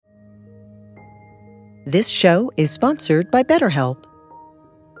This show is sponsored by BetterHelp.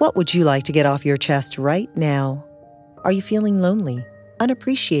 What would you like to get off your chest right now? Are you feeling lonely,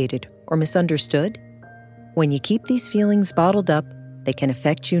 unappreciated, or misunderstood? When you keep these feelings bottled up, they can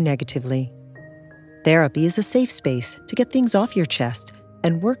affect you negatively. Therapy is a safe space to get things off your chest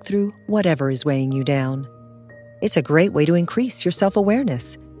and work through whatever is weighing you down. It's a great way to increase your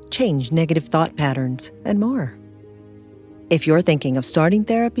self-awareness, change negative thought patterns, and more. If you're thinking of starting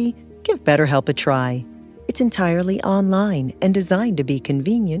therapy, give BetterHelp a try. It's entirely online and designed to be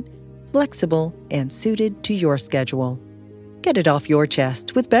convenient, flexible, and suited to your schedule. Get it off your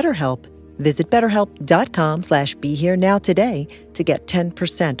chest with BetterHelp. Visit BetterHelp.com/BeHereNow today to get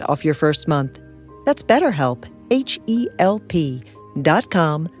 10% off your first month. That's BetterHelp,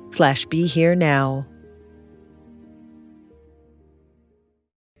 HELP.com/BeHereNow.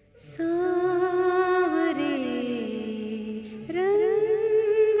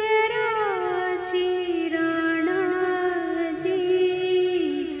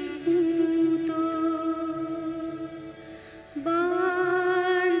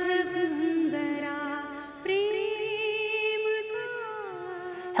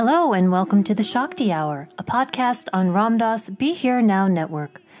 Hello and welcome to the Shakti Hour, a podcast on Ram Dass Be Here Now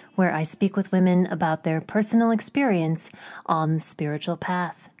Network, where I speak with women about their personal experience on the spiritual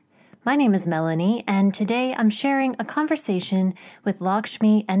path. My name is Melanie, and today I'm sharing a conversation with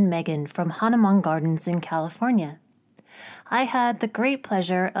Lakshmi and Maegan from Hanuman Gardens in California. I had the great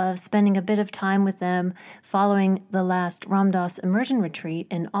pleasure of spending a bit of time with them following the last Ram Dass Immersion Retreat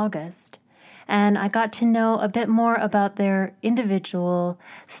in August. And I got to know a bit more about their individual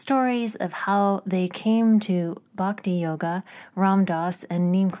stories of how they came to Bhakti Yoga, Ram Dass,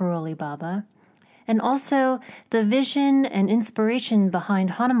 and Neem Karoli Baba, and also the vision and inspiration behind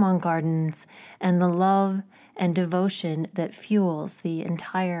Hanuman Gardens and the love and devotion that fuels the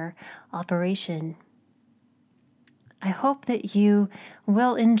entire operation. I hope that you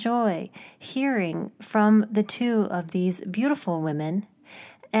will enjoy hearing from the two of these beautiful women.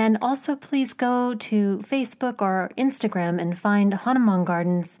 And also please go to Facebook or Instagram and find Hanuman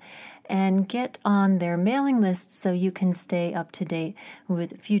Gardens and get on their mailing list so you can stay up to date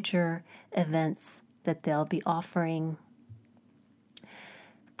with future events that they'll be offering.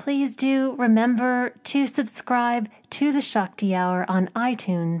 Please do remember to subscribe to the Shakti Hour on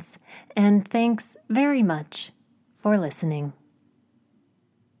iTunes, and thanks very much for listening.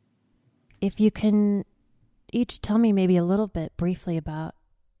 If you can each tell me maybe a little bit briefly about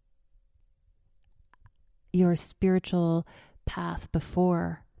your spiritual path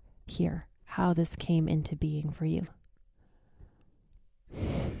before here, how this came into being for you.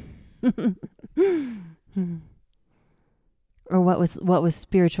 Or what was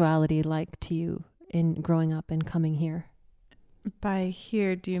spirituality like to you in growing up and coming here? By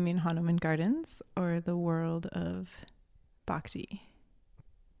here, do you mean Hanuman Gardens or the world of Bhakti?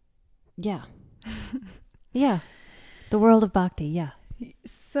 Yeah. Yeah. The world of Bhakti, yeah.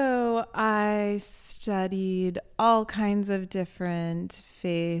 So I studied all kinds of different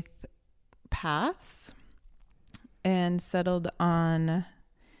faith paths and settled on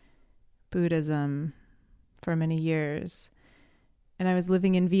Buddhism for many years. And I was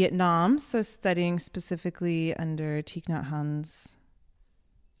living in Vietnam, so studying specifically under Thich Nhat Hanh's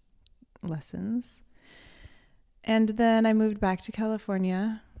lessons. And then I moved back to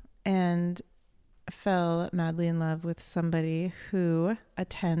California and fell madly in love with somebody who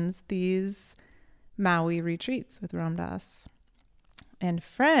attends these Maui retreats with Ram Dass and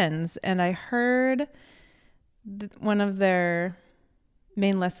friends. And I heard one of their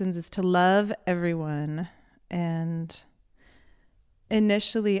main lessons is to love everyone. And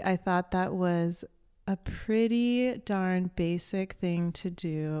initially I thought that was a pretty darn basic thing to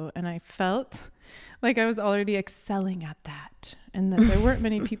do. And I felt like I was already excelling at that, and that there weren't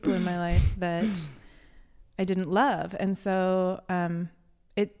many people in my life that I didn't love. And so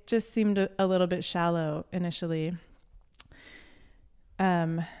it just seemed a little bit shallow initially,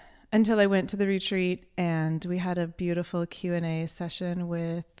 until I went to the retreat and we had a beautiful Q&A session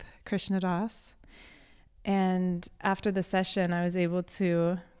with Krishna Das. And after the session, I was able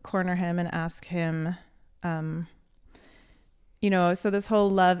to corner him and ask him, so this whole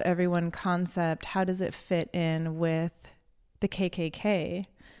love everyone concept, how does it fit in with the KKK?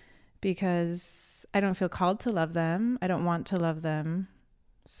 Because I don't feel called to love them. I don't want to love them.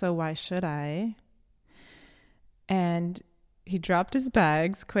 So why should I? And he dropped his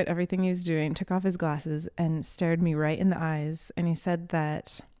bags, quit everything he was doing, took off his glasses, and stared me right in the eyes. And he said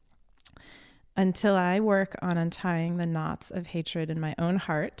that until I work on untying the knots of hatred in my own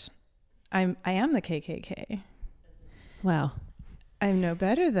heart, I am the KKK. Wow. I'm no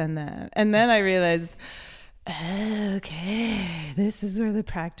better than them. And then I realized, okay, this is where the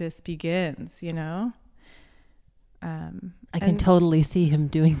practice begins, you know? I can totally see him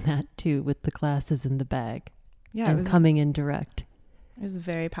doing that too, with the glasses in the bag. Yeah. And coming in direct. It was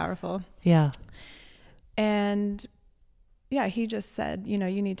very powerful. Yeah. And yeah, he just said, you know,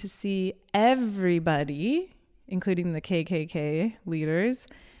 you need to see everybody, including the KKK leaders.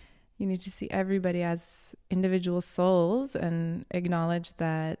 You need to see everybody as individual souls and acknowledge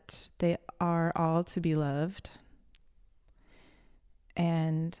that they are all to be loved.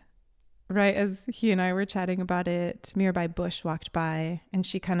 And right as he and I were chatting about it, Mirabai Bush walked by and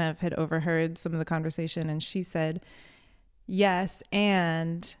she kind of had overheard some of the conversation, and she said, yes,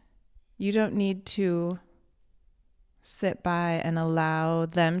 and you don't need to sit by and allow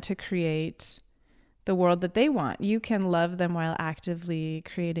them to create the world that they want. You can love them while actively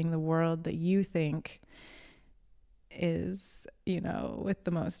creating the world that you think is, you know, with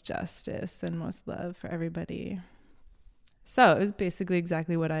the most justice and most love for everybody. So it was basically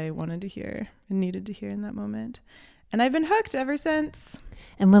exactly what I wanted to hear and needed to hear in that moment. And I've been hooked ever since.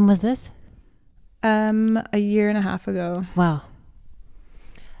 And when was this? A year and a half ago. Wow.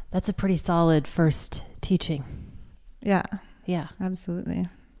 That's a pretty solid first teaching. Yeah. Yeah. Absolutely.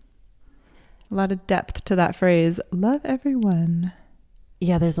 A lot of depth to that phrase, love everyone.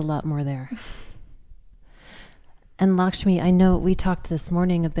 Yeah, there's a lot more there. And Lakshmi, I know we talked this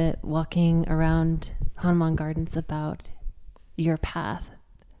morning a bit walking around Hanuman Gardens about your path.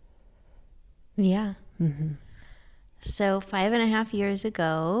 Yeah. Mm-hmm. So 5.5 years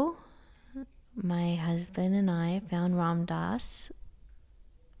ago, my husband and I found Ram Dass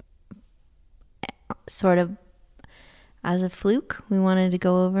sort of as a fluke. We wanted to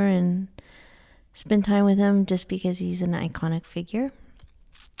go over and spend time with him just because he's an iconic figure.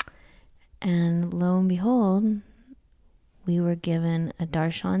 And lo and behold, we were given a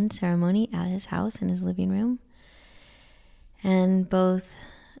darshan ceremony at his house in his living room. And both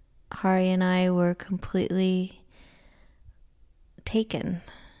Hari and I were completely taken.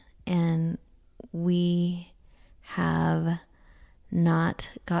 And we have not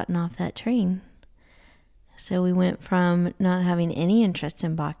gotten off that train. So we went from not having any interest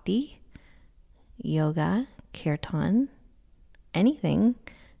in bhakti, yoga, kirtan, anything,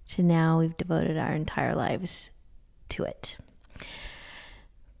 to now we've devoted our entire lives to it.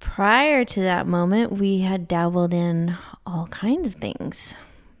 Prior to that moment, we had dabbled in all kinds of things.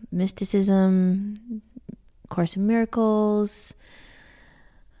 Mysticism, Course in Miracles,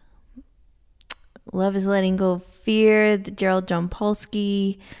 Love is Letting Go of Fear, the Gerald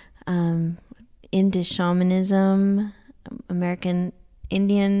Jampolsky, into shamanism, American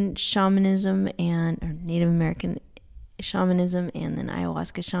Indian shamanism or Native American shamanism, and then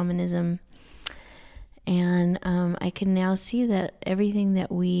ayahuasca shamanism. And I can now see that everything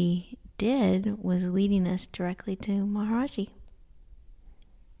that we did was leading us directly to Maharaji.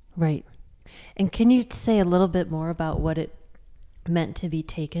 Right. And can you say a little bit more about what it meant to be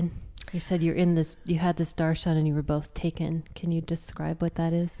taken? You said you had this darshan and you were both taken. Can you describe what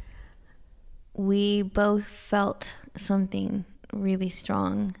that is? We both felt something really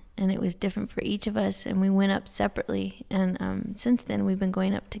strong, and it was different for each of us, and we went up separately. And since then, we've been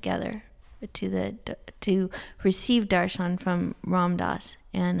going up together to receive darshan from Ram Dass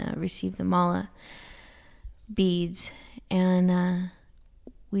and receive the mala beads. And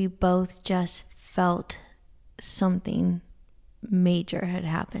we both just felt something major had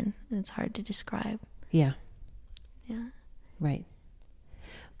happened. It's hard to describe. Yeah. Yeah. Right.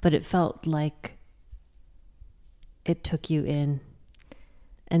 But it felt like it took you in,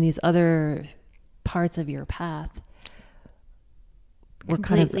 and these other parts of your path were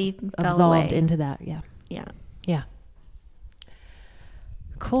completely kind of fell absorbed away. into that. Yeah. Yeah. Yeah.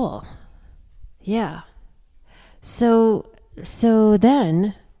 Cool. Yeah. So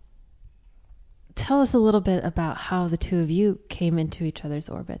then tell us a little bit about how the two of you came into each other's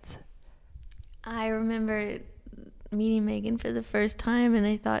orbits. I remember meeting Maegan for the first time, and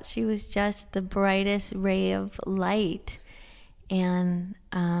I thought she was just the brightest ray of light. And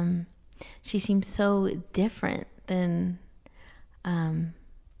she seemed so different than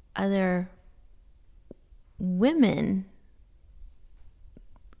other women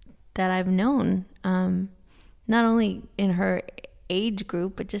that I've known, not only in her age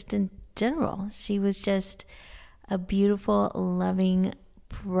group, but just in general. She was just a beautiful, loving,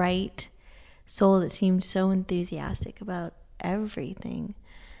 bright soul that seemed so enthusiastic about everything.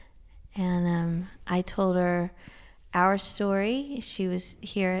 And I told her our story. She was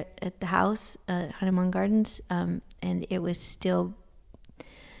here at the house at Hanuman Gardens, and it was still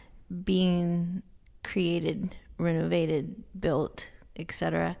being created renovated, built,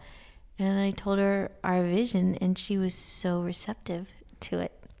 etc. And I told her our vision, and she was so receptive to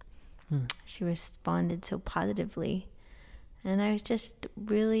it. She responded so positively. And I was just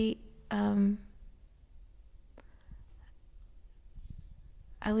really,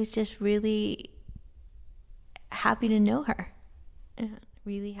 happy to know her.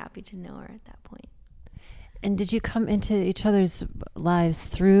 Really happy to know her at that point. And did you come into each other's lives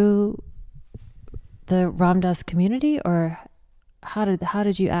through the Ram Dass community, or how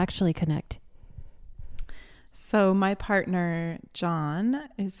did you actually connect? So my partner, John,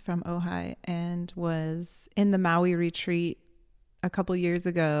 is from Ojai and was in the Maui retreat a couple years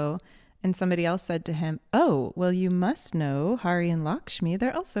ago. And somebody else said to him, "Oh, well, you must know Hari and Lakshmi.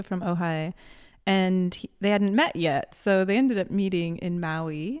 They're also from Ojai." And they hadn't met yet. So they ended up meeting in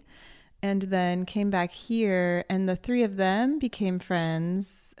Maui and then came back here. And the three of them became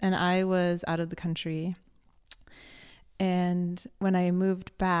friends. And I was out of the country. And when I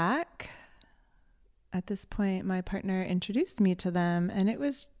moved back, at this point, my partner introduced me to them. And it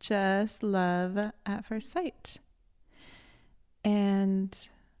was just love at first sight. And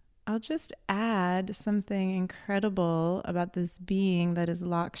I'll just add something incredible about this being that is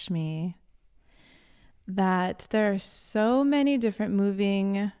Lakshmi, that there are so many different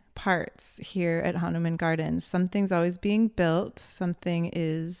moving parts here at Hanuman Gardens. Something's always being built. Something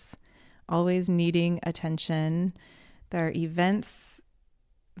is always needing attention. There are events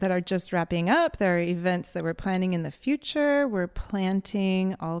that are just wrapping up. There are events that we're planning in the future. We're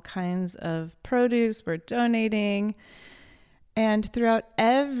planting all kinds of produce. We're donating. And throughout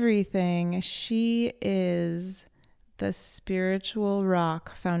everything, she is the spiritual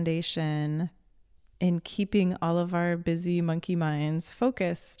rock foundation in keeping all of our busy monkey minds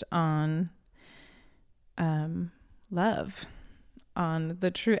focused on love, on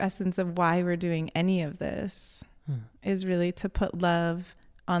the true essence of why we're doing any of this, is really to put love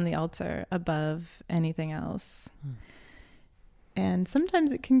on the altar above anything else. And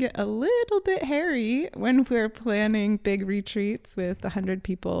sometimes it can get a little bit hairy when we're planning big retreats with 100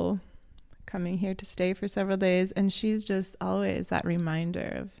 people coming here to stay for several days. And she's just always that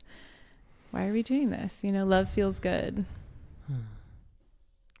reminder of, why are we doing this? You know, love feels good.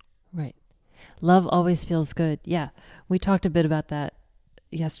 Right. Love always feels good. Yeah. We talked a bit about that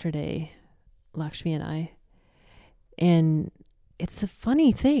yesterday, Lakshmi and I. And it's a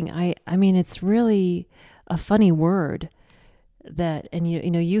funny thing. I mean, it's really a funny word that, and you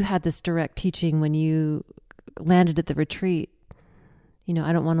know, you had this direct teaching when you landed at the retreat. You know,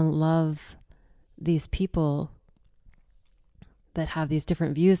 I don't want to love these people that have these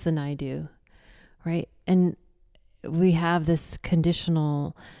different views than I do. Right. And we have this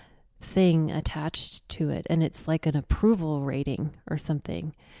conditional thing attached to it, and it's like an approval rating or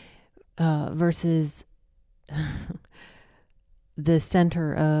something, versus the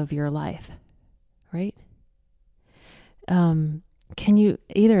center of your life. Right. Can you,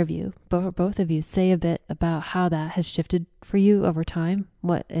 either of you, both of you, say a bit about how that has shifted for you over time,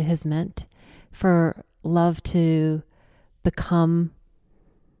 what it has meant for love to become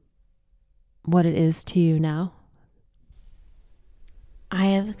what it is to you now? I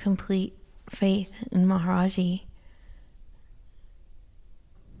have complete faith in Maharaji,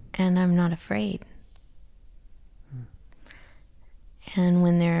 and I'm not afraid. And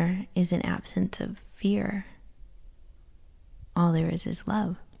when there is an absence of fear, all there is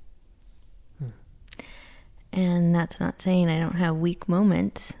love. And that's not saying I don't have weak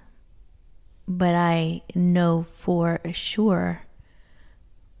moments, but I know for sure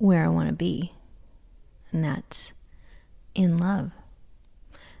where I want to be, and that's in love.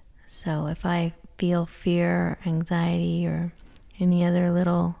 So if I feel fear, anxiety, or any other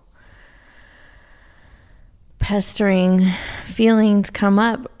little pestering feelings come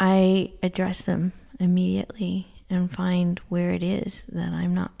up, I address them immediately and find where it is that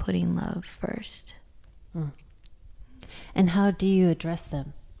I'm not putting love first. And how do you address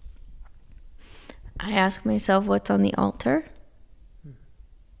them? I ask myself what's on the altar.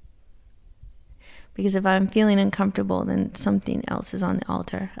 Because if I'm feeling uncomfortable, then something else is on the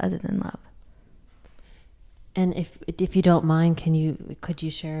altar other than love. And if you don't mind, could you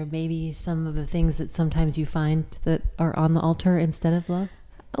share maybe some of the things that sometimes you find that are on the altar instead of love?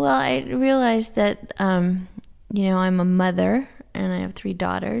 Well, I realized that, I'm a mother and I have 3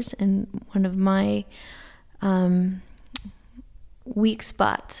 daughters, and one of my weak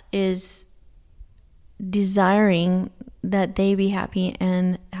spots is desiring that they be happy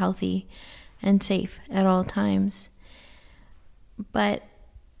and healthy and safe at all times. But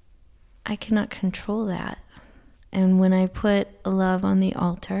I cannot control that. And when I put love on the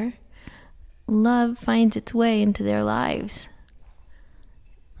altar, love finds its way into their lives.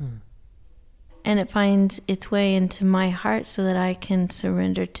 And it finds its way into my heart so that I can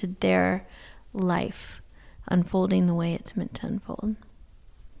surrender to their life unfolding the way it's meant to unfold.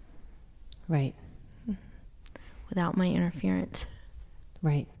 Right. Without my interference.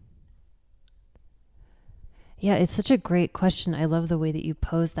 Right. Yeah, it's such a great question. I love the way that you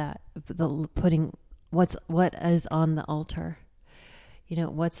pose that, putting what is on the altar. You know,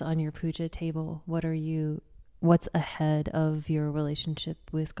 what's on your puja table? What's ahead of your relationship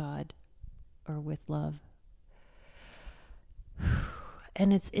with God or with love?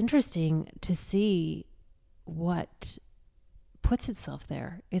 And it's interesting to see what puts itself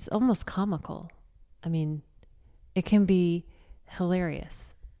there. It's almost comical. I mean, it can be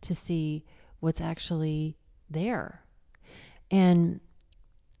hilarious to see what's actually there. And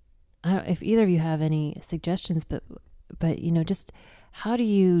I don't know if either of you have any suggestions, but you know, just how do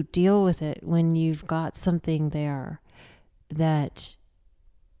you deal with it when you've got something there that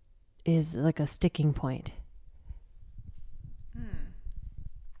is like a sticking point?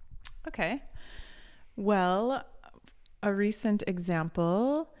 Okay. Well, a recent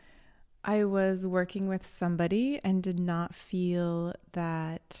example, I was working with somebody and did not feel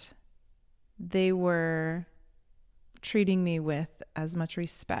that they were treating me with as much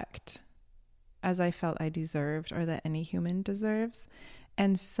respect as I felt I deserved or that any human deserves.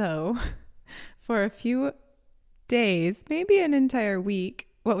 And so for a few days, maybe an entire week,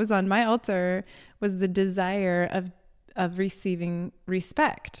 what was on my altar was the desire of receiving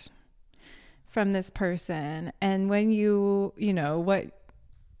respect from this person. And when you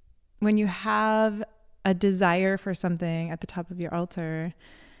have a desire for something at the top of your altar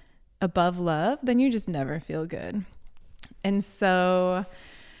above love, then you just never feel good. And so,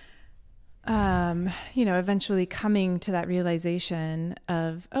 eventually coming to that realization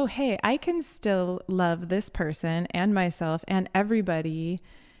of, oh, hey, I can still love this person and myself and everybody,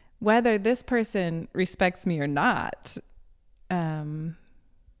 whether this person respects me or not,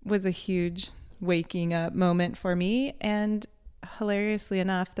 was a huge waking up moment for me. And hilariously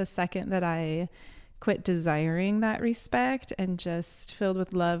enough, the second that I quit desiring that respect and just filled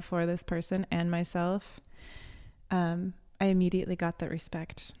with love for this person and myself, I immediately got that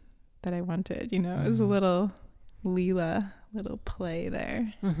respect that I wanted. It was a little Leela, little play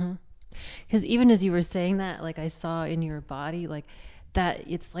there. Because even as you were saying that, like I saw in your body, like that,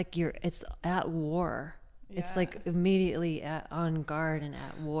 it's like it's at war. Yeah. It's like immediately on guard and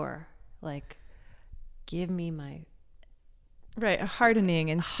at war. Like, give me my... Right, a hardening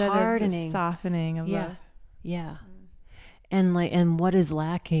instead of the softening of love. Yeah. And what is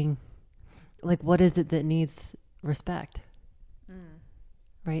lacking? Like, what is it that needs respect?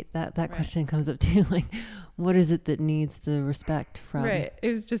 Right? That right. Question comes up too. Like, what is it that needs the respect from? Right. It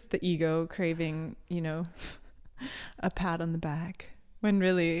was just the ego craving, a pat on the back. When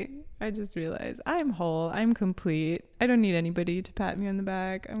really, I just realized I'm whole. I'm complete. I don't need anybody to pat me on the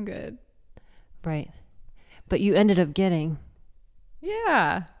back. I'm good. Right. But you ended up getting...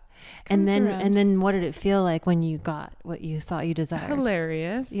 Yeah. And then what did it feel like when you got what you thought you desired?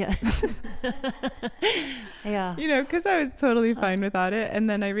 Hilarious. Yeah. Yeah. Because I was totally fine without it. And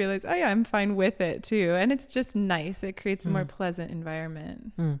then I realized, oh yeah, I'm fine with it too. And it's just nice. It creates a more pleasant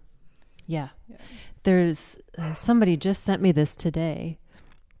environment. Yeah. There's somebody just sent me this today.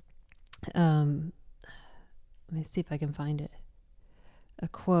 Let me see if I can find it. A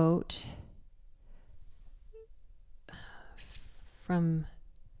quote from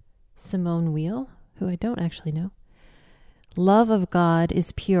Simone Weil, who I don't actually know. Love of God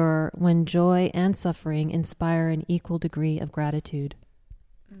is pure when joy and suffering inspire an equal degree of gratitude.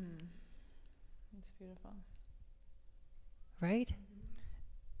 That's beautiful. Right?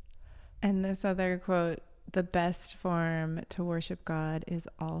 And this other quote, the best form to worship God is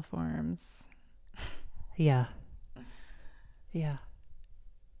all forms. Yeah. Yeah.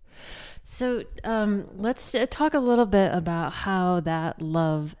 So let's talk a little bit about how that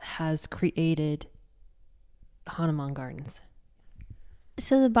love has created Hanuman Gardens.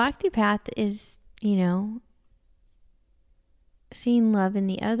 So the Bhakti path is, seeing love in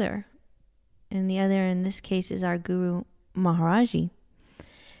the other. And the other in this case is our Guru Maharaji.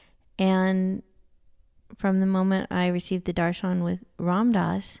 And from the moment I received the darshan with Ram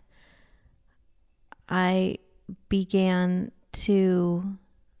Dass, I began to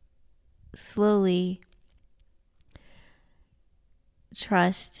slowly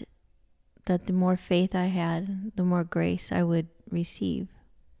trust that the more faith I had, the more grace I would receive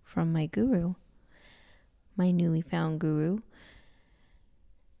from my guru, my newly found guru.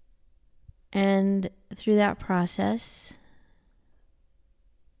 And through that process,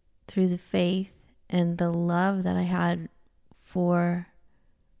 through the faith and the love that I had for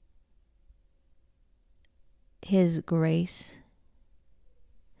His grace,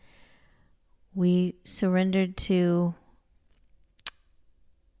 we surrendered to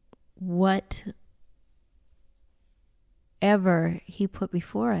whatever He put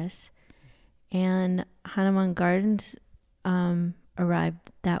before us. And Hanuman Gardens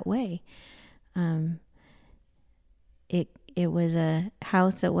arrived that way. It was a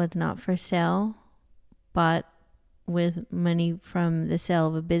house that was not for sale, bought with money from the sale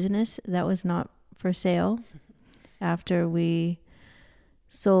of a business that was not for sale after we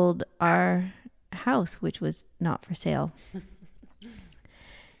sold our house, which was not for sale.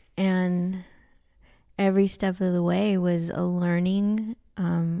 And every step of the way was a learning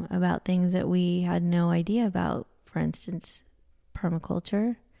about things that we had no idea about. For instance,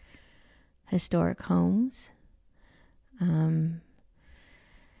 permaculture, historic homes,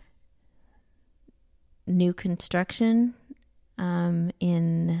 new construction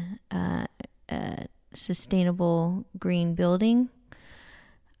in a sustainable green building.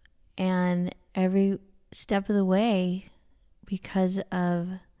 And every step of the way, because of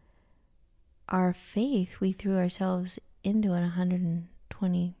our faith, we threw ourselves into it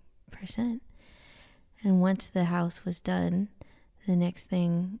 120%. And once the house was done, the next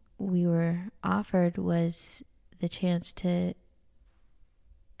thing we were offered was the chance to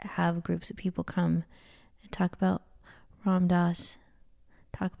have groups of people come and talk about Ram Dass,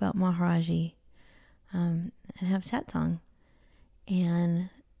 talk about Maharaji, and have satsang. And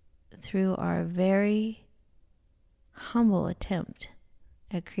through our very humble attempt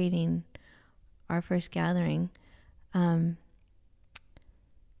at creating our first gathering, a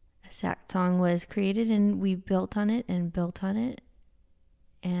satsang was created, and we built on it and built on it,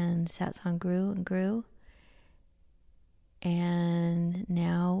 and satsang grew and grew. And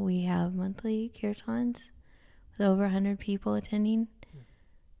now we have monthly kirtans with over 100 people attending.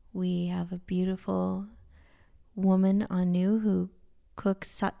 We have a beautiful woman, Anu, who cooks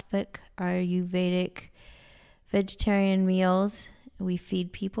sattvic, Ayurvedic, vegetarian meals. We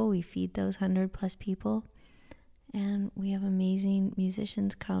feed people. We feed those 100+ people. And we have amazing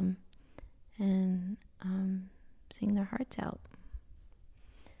musicians come and sing their hearts out.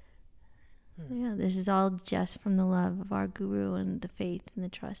 Yeah, this is all just from the love of our guru and the faith and the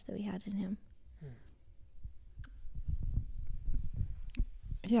trust that we had in him.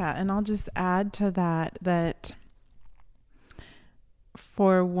 Yeah, and I'll just add to that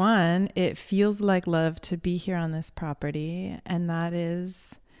for one, it feels like love to be here on this property, and that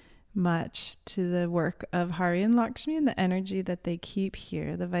is much to the work of Hari and Lakshmi and the energy that they keep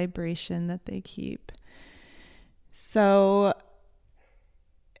here, the vibration that they keep. So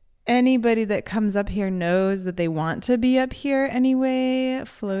anybody that comes up here knows that they want to be up here anyway,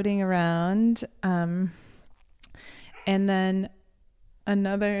 floating around. And then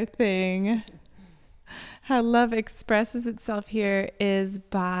another thing, how love expresses itself here is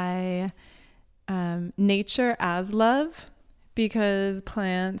by nature as love, because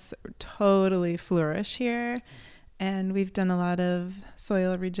plants totally flourish here. And we've done a lot of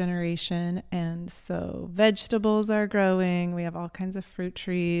soil regeneration, and so vegetables are growing. We have all kinds of fruit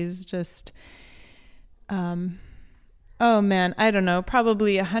trees, just, oh man, I don't know,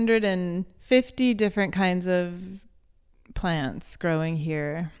 probably 150 different kinds of plants growing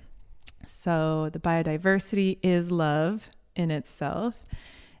here. So the biodiversity is love in itself.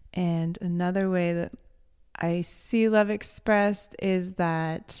 And another way that I see love expressed is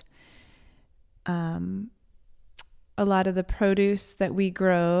that a lot of the produce that we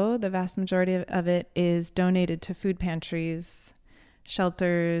grow, the vast majority of it is donated to food pantries,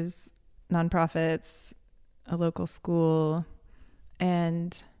 shelters, nonprofits, a local school.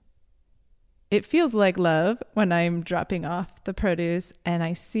 And it feels like love when I'm dropping off the produce and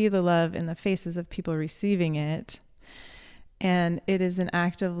I see the love in the faces of people receiving it. And it is an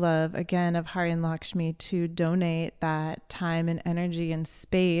act of love, again, of Hari and Lakshmi to donate that time and energy and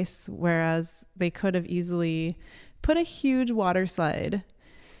space, whereas they could have easily put a huge water slide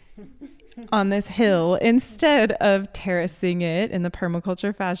on this hill instead of terracing it in the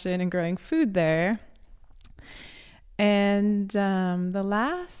permaculture fashion and growing food there. And the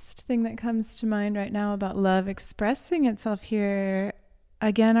last thing that comes to mind right now about love expressing itself here,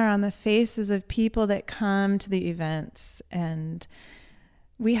 again, are on the faces of people that come to the events. And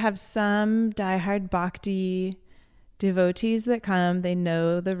we have some diehard bhakti devotees that come. They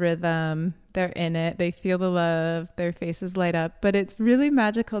know the rhythm, they're in it, they feel the love, their faces light up. But it's really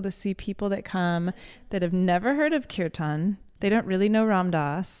magical to see people that come that have never heard of kirtan. They don't really know Ram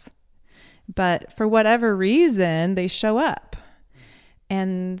Dass, but for whatever reason, they show up.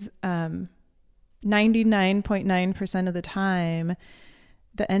 And 99.9% of the time,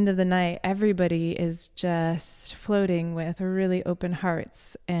 the end of the night, everybody is just floating with really open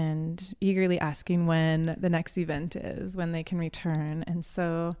hearts and eagerly asking when the next event is, when they can return. And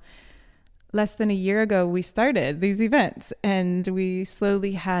so less than a year ago, we started these events, and we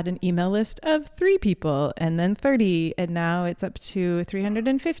slowly had an email list of 3 people and then 30. And now it's up to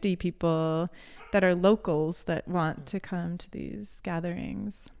 350 people that are locals that want to come to these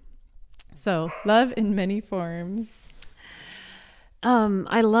gatherings. So love in many forms.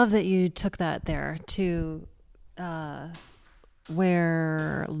 I love that you took that there to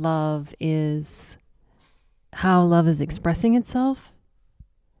where love is, how love is expressing itself.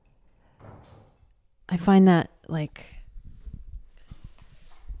 I find that like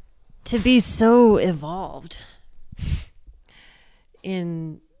to be so evolved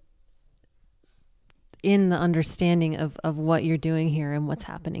in the understanding of what you're doing here and what's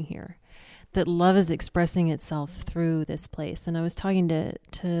happening here. That love is expressing itself through this place. And I was talking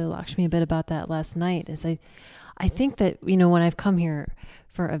to Lakshmi a bit about that last night. Is I think that, you know, when I've come here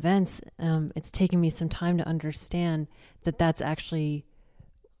for events, it's taken me some time to understand that that's actually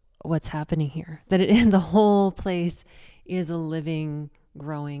what's happening here. That the whole place is a living,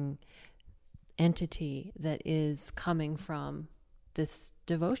 growing entity that is coming from this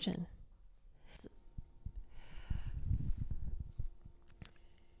devotion.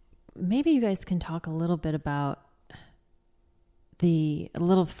 Maybe you guys can talk a little bit about a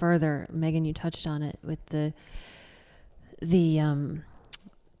little further. Maegan, you touched on it with the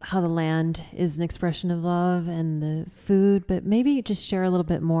how the land is an expression of love and the food, but maybe just share a little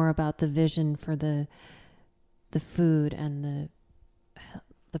bit more about the vision for the food and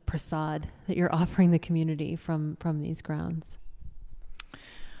the prasad that you're offering the community from these grounds.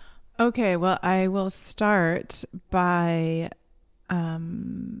 Okay, well, I will start by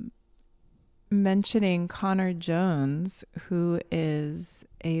mentioning Connor Jones, who is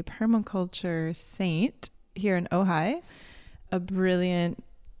a permaculture saint here in Ojai, a brilliant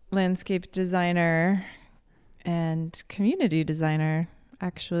landscape designer and community designer,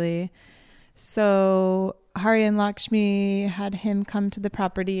 actually. So Hari and Lakshmi had him come to the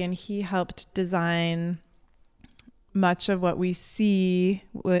property, and he helped design much of what we see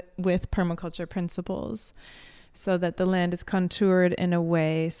with permaculture principles, so that the land is contoured in a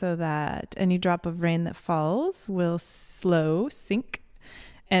way so that any drop of rain that falls will sink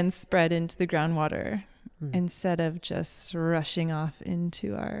and spread into the groundwater instead of just rushing off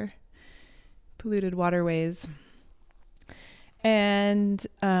into our polluted waterways. And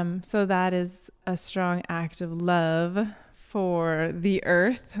so that is a strong act of love for the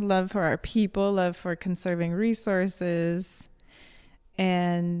earth, love for our people, love for conserving resources.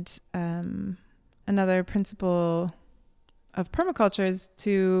 And another principle of permaculture is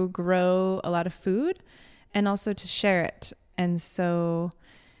to grow a lot of food and also to share it. And so,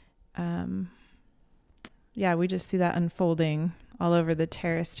 we just see that unfolding all over the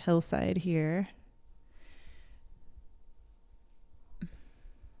terraced hillside here.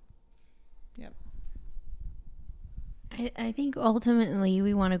 Yep. I think ultimately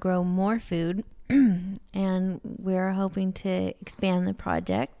we want to grow more food and we're hoping to expand the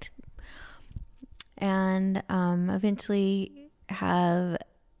project and eventually have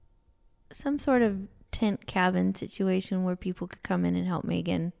some sort of tent cabin situation where people could come in and help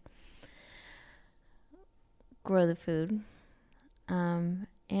Maegan grow the food,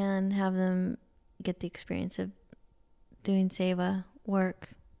 and have them get the experience of doing seva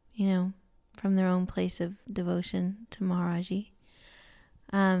work, from their own place of devotion to Maharaji.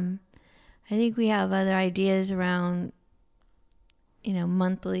 I think we have other ideas around,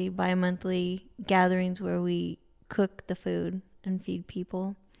 monthly, bi-monthly gatherings where we cook the food and feed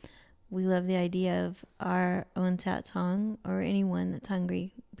people. We love the idea of our own satsang or anyone that's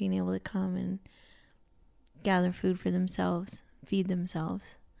hungry being able to come and gather food for themselves, feed themselves.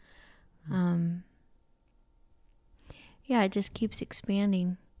 It just keeps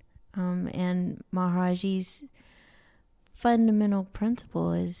expanding. And Maharaji's fundamental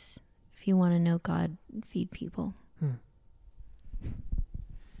principle is, if you want to know God, feed people.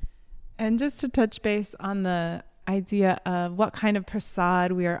 And just to touch base on the idea of what kind of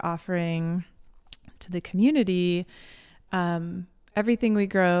prasad we are offering to the community, everything we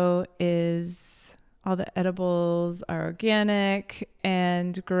grow all the edibles are organic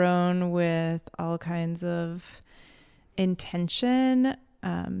and grown with all kinds of intention.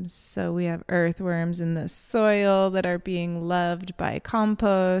 So we have earthworms in the soil that are being loved by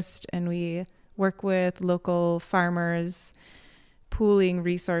compost, and we work with local farmers pooling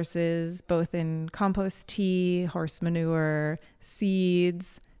resources, both in compost tea, horse manure,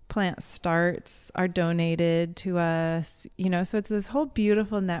 seeds, plant starts are donated to us, so it's this whole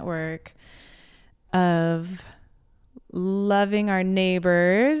beautiful network of loving our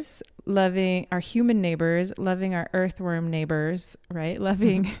neighbors, loving our human neighbors, loving our earthworm neighbors, right?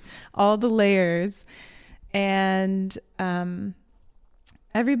 Loving all the layers. And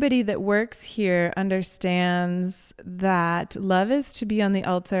everybody that works here understands that love is to be on the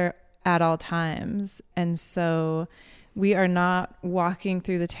altar at all times. And so we are not walking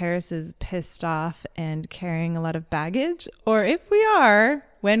through the terraces pissed off and carrying a lot of baggage. Or if we are,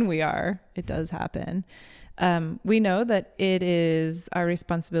 when we are, it does happen. We know that it is our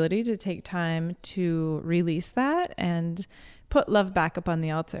responsibility to take time to release that and put love back up on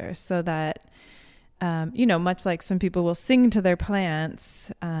the altar so that, much like some people will sing to their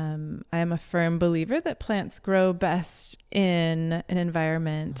plants, I am a firm believer that plants grow best in an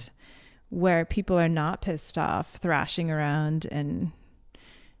environment where people are not pissed off, thrashing around and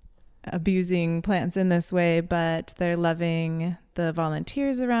abusing plants in this way, but they're loving the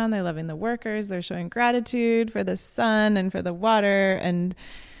volunteers around, they're loving the workers, they're showing gratitude for the sun and for the water. And,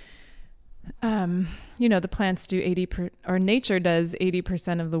 the plants do nature does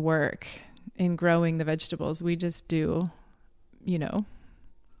 80% of the work in growing the vegetables. We just do, a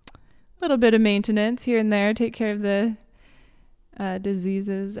little bit of maintenance here and there, take care of the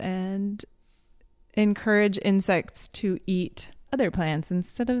diseases and encourage insects to eat other plants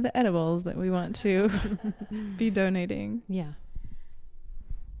instead of the edibles that we want to be donating. Yeah.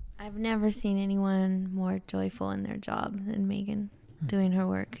 I've never seen anyone more joyful in their job than Maegan doing her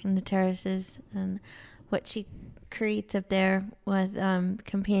work in the terraces and what she creates up there with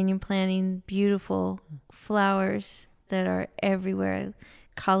companion planting, beautiful flowers that are everywhere,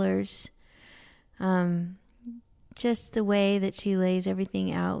 colors. Just the way that she lays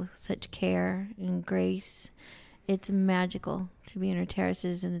everything out with such care and grace. It's magical to be in her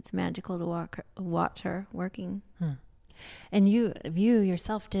terraces, and it's magical to watch her working. And you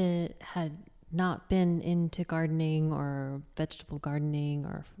yourself had not been into gardening or vegetable gardening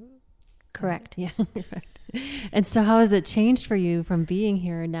or... Correct. Yeah. Correct. And so how has it changed for you from being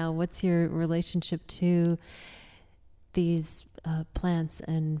here? Now, what's your relationship to these plants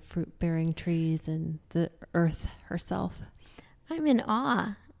and fruit-bearing trees and the earth herself? I'm in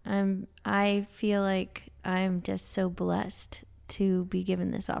awe. I feel like I'm just so blessed to be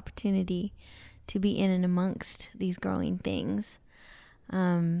given this opportunity to be in and amongst these growing things.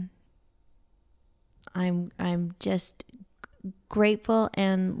 I'm just grateful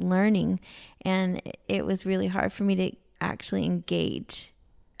and learning, and it was really hard for me to actually engage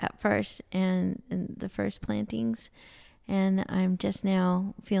at first and in the first plantings, and I'm just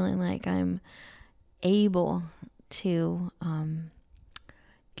now feeling like I'm able to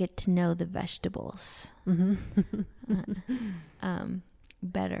get to know the vegetables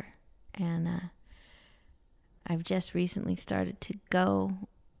better. And I've just recently started to go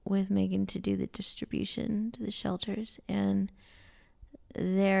with Maegan to do the distribution to the shelters, and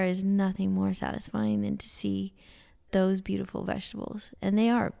there is nothing more satisfying than to see those beautiful vegetables, and they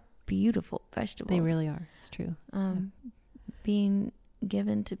are beautiful vegetables. They really are. It's true. Being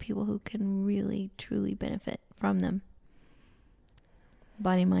given to people who can really truly benefit from them,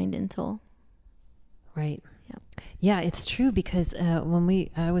 body, mind, and soul. Right. Yeah, it's true, because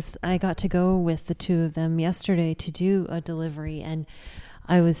I got to go with the two of them yesterday to do a delivery, and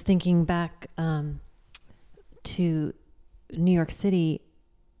I was thinking back to New York City.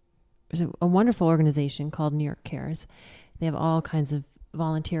 There's a wonderful organization called New York Cares. They have all kinds of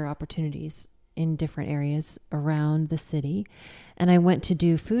volunteer opportunities in different areas around the city. And I went to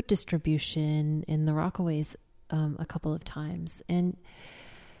do food distribution in the Rockaways a couple of times. And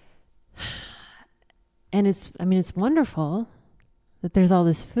it's wonderful that there's all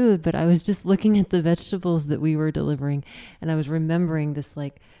this food, but I was just looking at the vegetables that we were delivering, and I was remembering this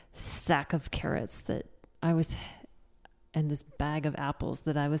sack of carrots and this bag of apples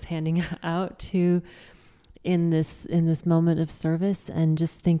that I was handing out to in this moment of service, and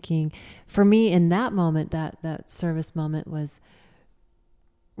just thinking, for me in that moment, that service moment was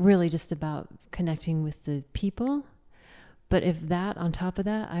really just about connecting with the people. But if that, on top of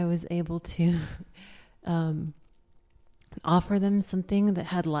that, I was able to offer them something that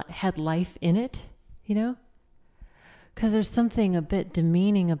had life in it, because there's something a bit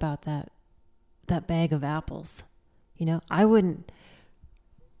demeaning about that bag of apples. I wouldn't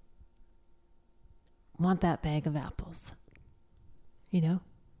want that bag of apples, and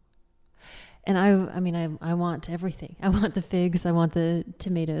I want everything. I want the figs, I want the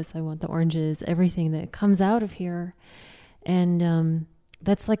tomatoes, I want the oranges, everything that comes out of here. And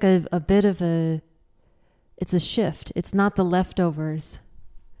that's like a bit of it's a shift. It's not the leftovers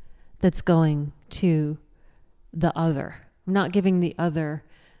that's going to the other. I'm not giving the other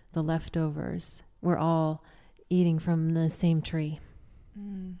the leftovers. We're all eating from the same tree.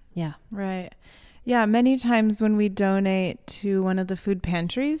 Yeah. Right. Yeah. Many times when we donate to one of the food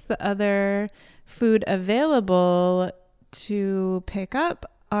pantries, the other food available to pick up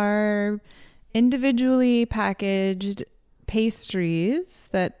are individually packaged pastries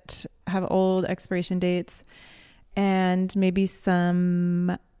that have old expiration dates and maybe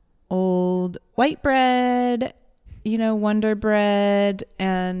some old white bread, Wonder Bread,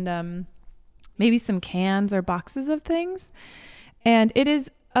 and maybe some cans or boxes of things. And it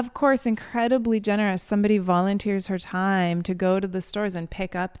is, of course, incredibly generous. Somebody volunteers her time to go to the stores and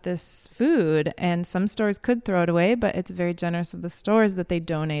pick up this food. And some stores could throw it away, but it's very generous of the stores that they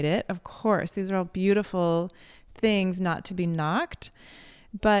donate it. Of course, these are all beautiful things not to be knocked.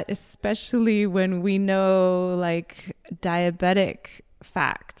 But especially when we know like diabetic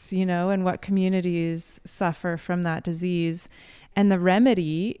facts, and what communities suffer from that disease, and the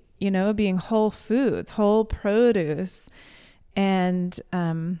remedy, being whole foods, whole produce. And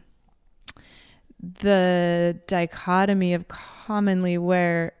the dichotomy of commonly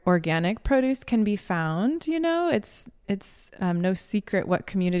where organic produce can be found, it's no secret what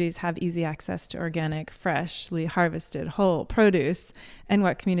communities have easy access to organic, freshly harvested, whole produce, and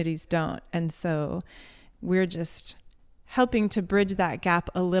what communities don't. And so we're just helping to bridge that gap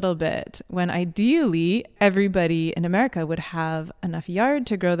a little bit, when ideally everybody in America would have enough yard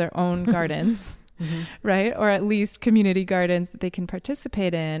to grow their own gardens. Mm-hmm. Right? Or at least community gardens that they can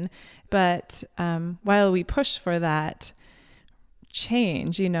participate in. But while we push for that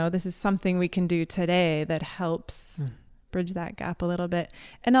change, this is something we can do today that helps bridge that gap a little bit.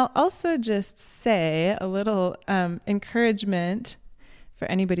 And I'll also just say a little encouragement for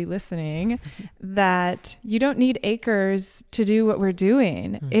anybody listening that you don't need acres to do what we're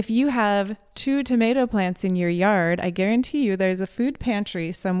doing. If you have 2 tomato plants in your yard, I guarantee you there's a food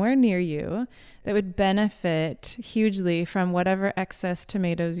pantry somewhere near you that would benefit hugely from whatever excess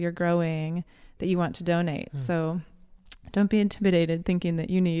tomatoes you're growing that you want to donate. So don't be intimidated thinking that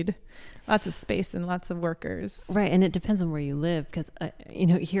you need lots of space and lots of workers. Right. And it depends on where you live, because,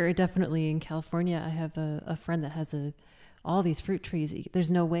 here definitely in California, I have a friend that has all these fruit trees. There's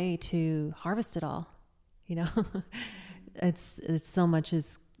no way to harvest it all. It's so much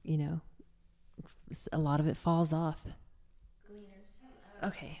as, a lot of it falls off.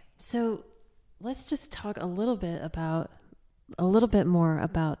 Okay. So let's just talk a little bit more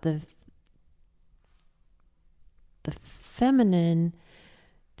about the feminine,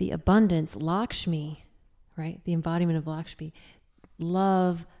 the abundance, Lakshmi, right? The embodiment of Lakshmi,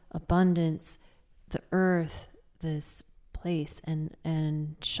 love, abundance, the earth, this place,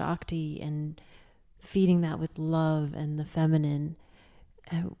 and Shakti, and feeding that with love and the feminine.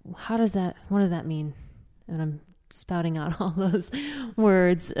 What does that mean? And I'm spouting out all those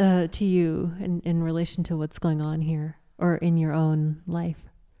words to you in relation to what's going on here or in your own life.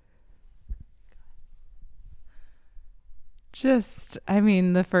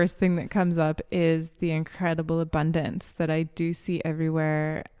 The first thing that comes up is the incredible abundance that I do see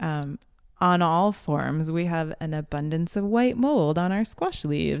everywhere, on all forms. We have an abundance of white mold on our squash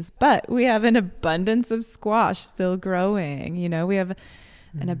leaves, but we have an abundance of squash still growing. We have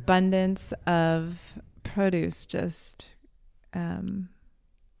an abundance of produce just going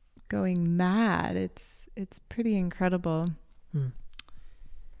mad. It's pretty incredible.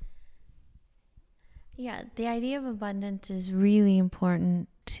 Yeah, the idea of abundance is really important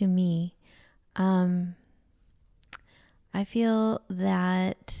to me. I feel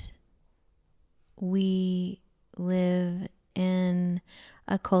that we live in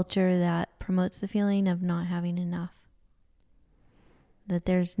a culture that promotes the feeling of not having enough, that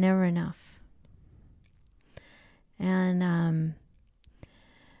there's never enough. And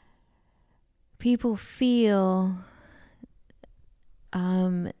people feel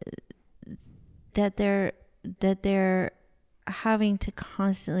that they're having to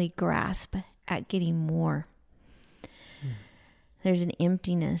constantly grasp at getting more. There's an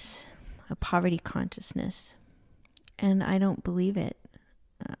emptiness, a poverty consciousness, and I don't believe it.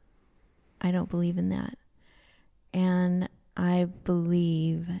 I don't believe in that. And I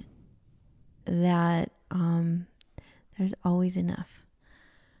believe that there's always enough,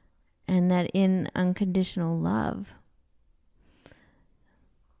 and that in unconditional love,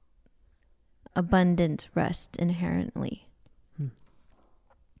 abundance rests inherently.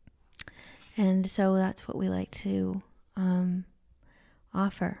 And so that's what we like to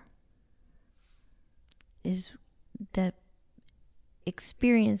offer, is that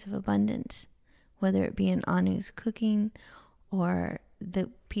experience of abundance, whether it be in Anu's cooking or the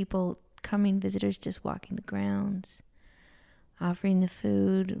people coming, visitors just walking the grounds, offering the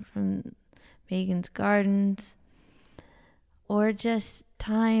food from Maegan's gardens, or just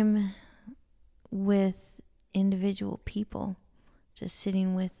time with individual people, just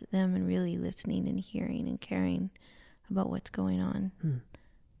sitting with them and really listening and hearing and caring about what's going on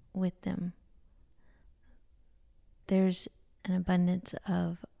with them. There's an abundance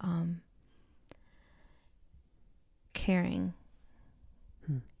of caring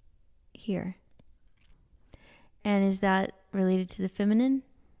here. And is that related to the feminine?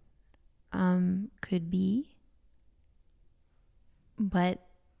 Could be. But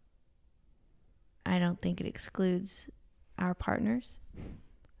I don't think it excludes our partners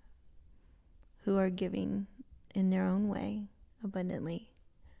who are giving in their own way abundantly.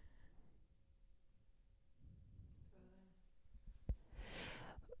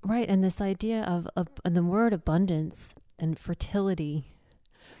 Right, and this idea of the word abundance and fertility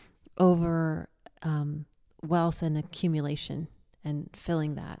over wealth and accumulation and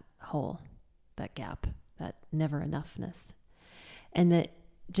filling that hole, that gap, that never enoughness. And that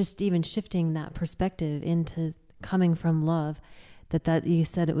just even shifting that perspective into coming from love, that you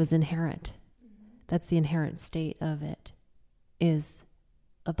said it was inherent. That's the inherent state of it, is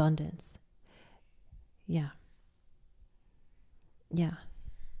abundance. Yeah. Yeah.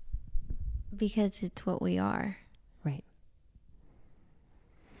 Because it's what we are. Right.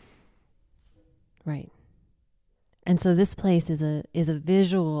 Right. And so this place is a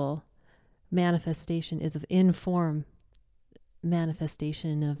visual manifestation, is an in-form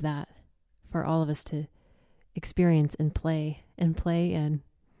manifestation of that for all of us to experience and play and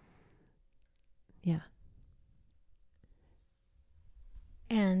yeah.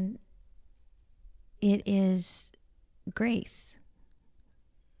 And it is grace.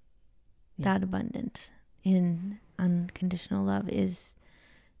 Yeah. That abundance in unconditional love is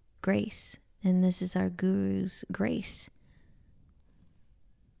grace. And this is our Guru's grace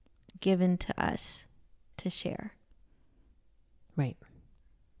given to us to share. Right.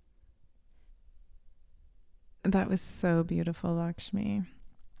 That was so beautiful, Lakshmi.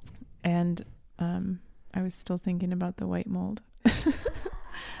 And I was still thinking about the white mold.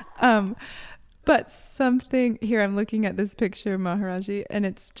 But something here, I'm looking at this picture of Maharaji, and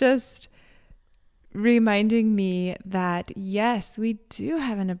it's just reminding me that, yes, we do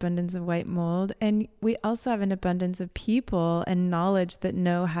have an abundance of white mold, and we also have an abundance of people and knowledge that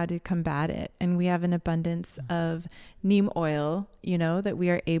know how to combat it. And we have an abundance of neem oil, that we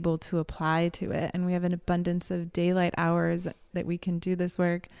are able to apply to it. And we have an abundance of daylight hours that we can do this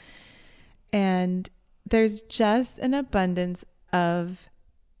work. And there's just an abundance of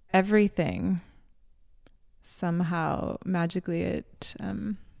everything. Somehow, magically, it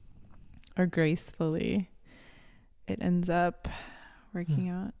or gracefully, it ends up working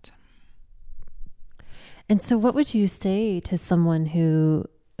out. And so what would you say to someone who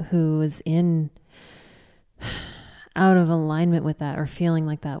is out of alignment with that, or feeling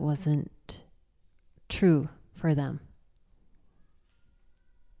like that wasn't true for them?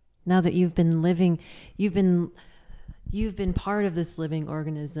 Now that you've been part of this living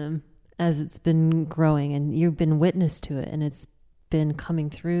organism as it's been growing, and you've been witness to it, and it's been coming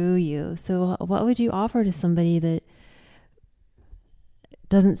through you. So what would you offer to somebody that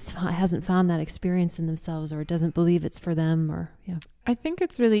hasn't found that experience in themselves, or doesn't believe it's for them? Or I think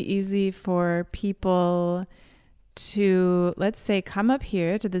it's really easy for people to, let's say, come up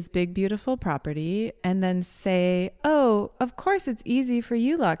here to this big, beautiful property and then say, oh, of course it's easy for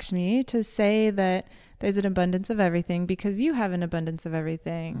you, Lakshmi, to say that there's an abundance of everything because you have an abundance of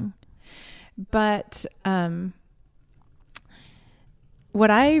everything. But what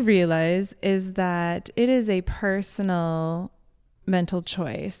I realize is that it is a personal mental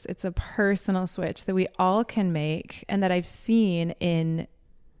choice. It's a personal switch that we all can make, and that I've seen in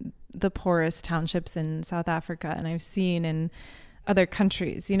the poorest townships in South Africa, and I've seen in other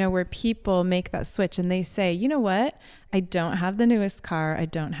countries, where people make that switch and they say, you know what? I don't have the newest car. I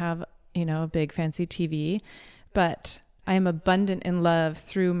don't have, a big fancy TV, but I am abundant in love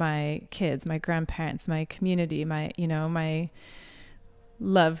through my kids, my grandparents, my community, my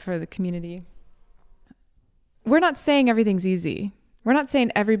love for the community. We're not saying everything's easy. We're not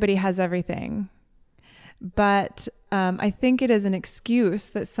saying everybody has everything. But I think it is an excuse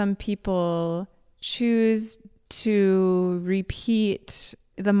that some people choose to repeat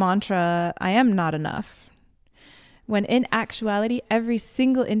the mantra, I am not enough. When in actuality, every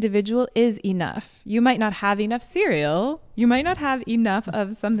single individual is enough. You might not have enough cereal. You might not have enough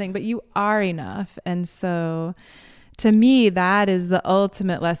of something, but you are enough. And so to me, that is the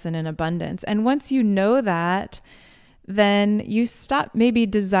ultimate lesson in abundance. And once you know that, then you stop maybe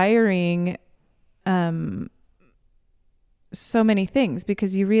desiring so many things,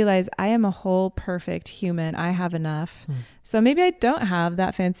 because you realize I am a whole perfect human. I have enough. So maybe I don't have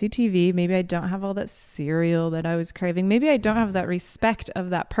that fancy TV. Maybe I don't have all that cereal that I was craving. Maybe I don't have that respect of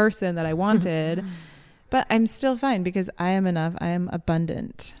that person that I wanted, but I'm still fine because I am enough. I am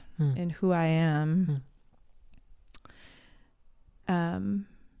abundant in who I am.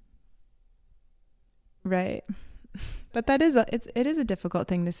 Right. But it is a difficult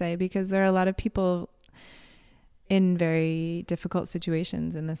thing to say, because there are a lot of people in very difficult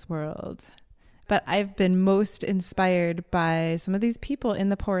situations in this world. But I've been most inspired by some of these people in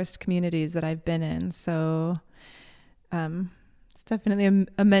the poorest communities that I've been in. So it's definitely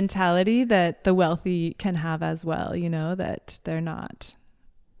a mentality that the wealthy can have as well, that they're not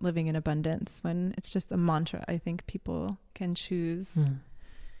living in abundance, when it's just a mantra I think people can choose.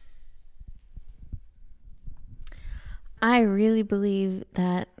 I really believe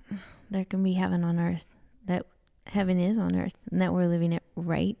that there can be heaven on earth, that heaven is on earth, and that we're living it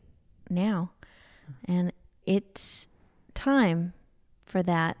right now. And it's time for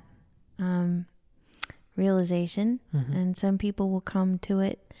that realization. And some people will come to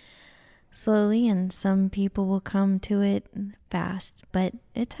it slowly, and some people will come to it fast. But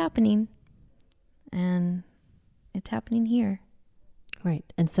it's happening, and it's happening here. Right.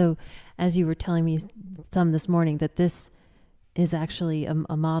 And so, as you were telling me some this morning, that this is actually a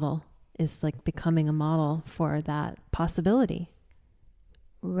model, is like becoming a model for that possibility.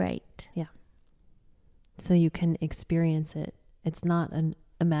 Right. Yeah. So you can experience it. It's not an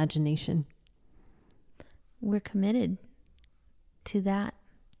imagination. We're committed to that.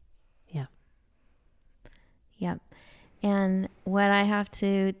 Yeah. Yep. And what I have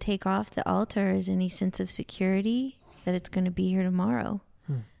to take off the altar is any sense of security that it's going to be here tomorrow.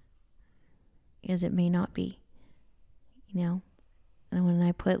 Because it may not be, And when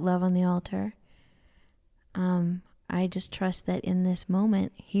I put love on the altar, I just trust that in this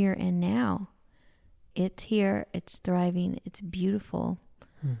moment, here and now, it's here, it's thriving, it's beautiful,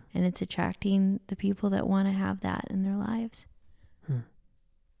 and it's attracting the people that want to have that in their lives.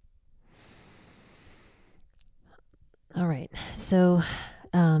 All right. So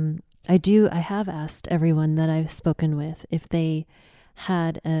I have asked everyone that I've spoken with if they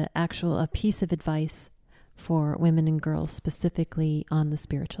had a piece of advice for women and girls specifically on the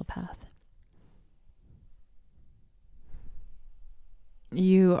spiritual path.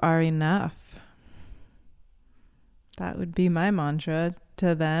 You are enough. That would be my mantra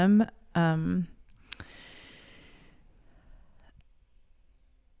to them.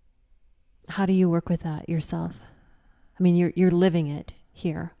 How do you work with that yourself? I mean, you're living it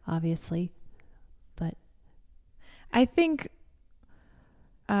here, obviously, but I think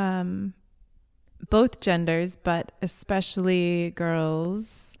both genders, but especially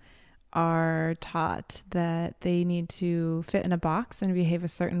girls, are taught that they need to fit in a box and behave a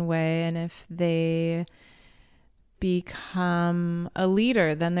certain way. And if they become a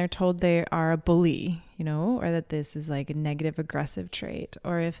leader, then they're told they are a bully, or that this is like a negative aggressive trait.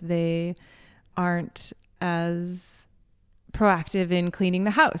 Or if they aren't as proactive in cleaning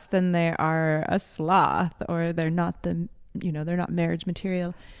the house, then they are a sloth, or they're not they're not marriage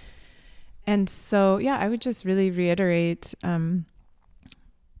material. And so, I would just really reiterate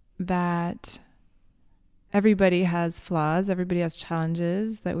that everybody has flaws, everybody has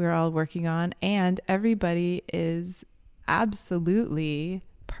challenges that we're all working on, and everybody is absolutely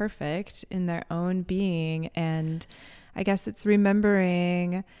perfect in their own being. And I guess it's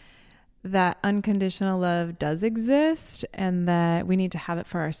remembering that unconditional love does exist, and that we need to have it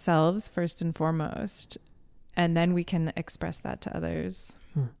for ourselves first and foremost, and then we can express that to others.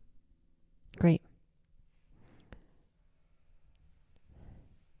 Great.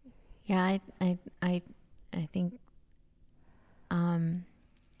 Yeah, I think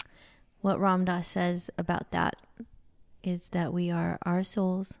what Ram Dass says about that is that we are our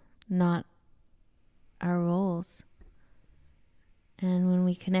souls, not our roles. And when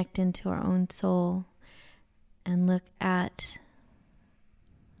we connect into our own soul and look at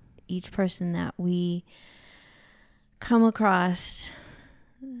each person that we come across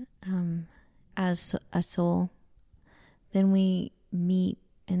as a soul, then we meet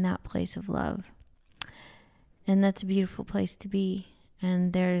in that place of love. And that's a beautiful place to be.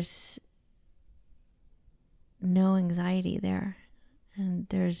 And there's no anxiety there. And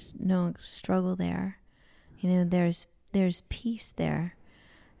there's no struggle there. There's peace there.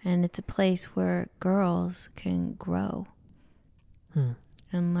 And it's a place where girls can grow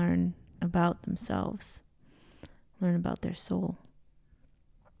and learn about themselves learn about their soul.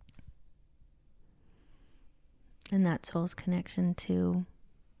 And that soul's connection to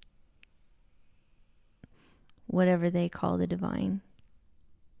whatever they call the divine.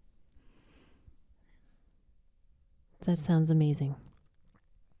 That sounds amazing.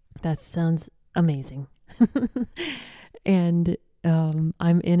 That sounds amazing. And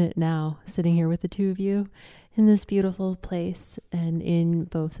I'm in it now, sitting here with the two of you in this beautiful place and in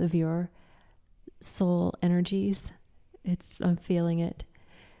both of your soul energies. I'm feeling it.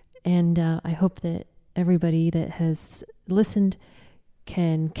 And I hope that everybody that has listened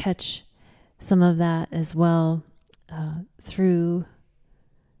can catch some of that as well through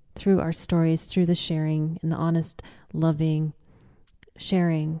our stories, through the sharing and the honest, loving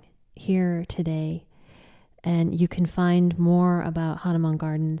sharing here today. And you can find more about Hanuman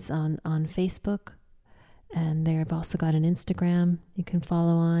Gardens on Facebook. And they've also got an Instagram you can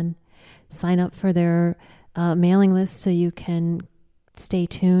follow on. Sign up for their mailing list so you can stay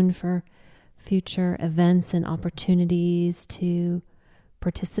tuned for future events and opportunities to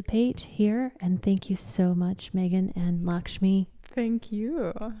participate here. And thank you so much, Maegan and Lakshmi. Thank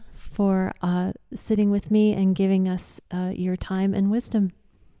you for sitting with me and giving us your time and wisdom.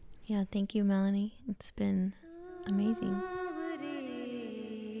 Yeah, thank you, Melanie. It's been amazing.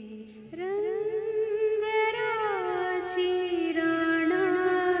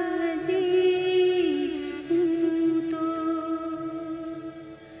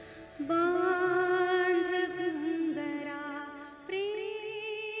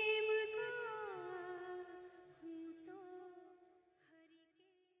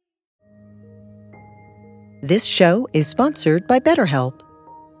 This show is sponsored by BetterHelp.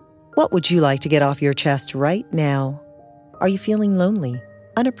 What would you like to get off your chest right now? Are you feeling lonely,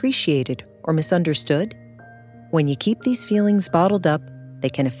 unappreciated, or misunderstood? When you keep these feelings bottled up, they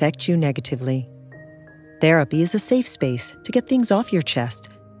can affect you negatively. Therapy is a safe space to get things off your chest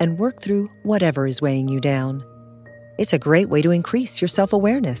and work through whatever is weighing you down. It's a great way to increase your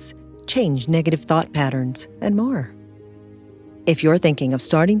self-awareness, change negative thought patterns, and more. If you're thinking of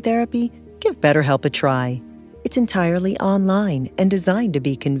starting therapy, give BetterHelp a try. It's entirely online and designed to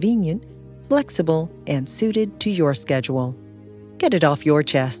be convenient, flexible, and suited to your schedule. Get it off your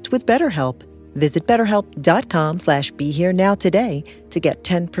chest with BetterHelp. Visit BetterHelp.com/BeHereNow today to get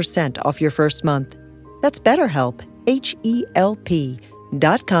 10% off your first month. That's BetterHelp,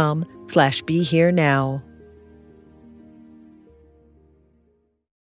 HELP.com/BeHereNow.